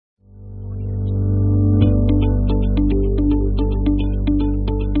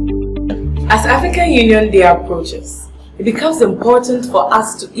As African Union Day approaches, it becomes important for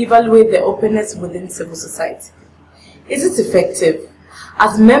us to evaluate the openness within civil society. Is it effective?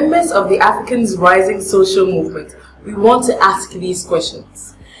 As members of the Africans Rising social movement, we want to ask these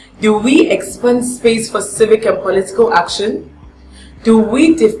questions. Do we expand space for civic and political action? Do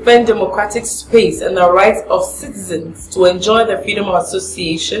we defend democratic space and the rights of citizens to enjoy the freedom of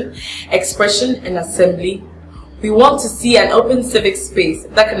association, expression, and assembly? We want to see an open civic space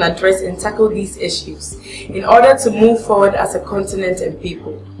that can address and tackle these issues in order to move forward as a continent and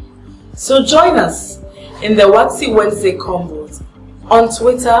people. So join us in the WACSI Wednesday Convos on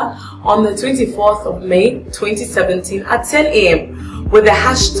Twitter on the 24th of May 2017 at 10 a.m. with the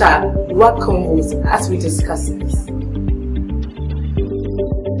hashtag WACSI Convos as we discuss this.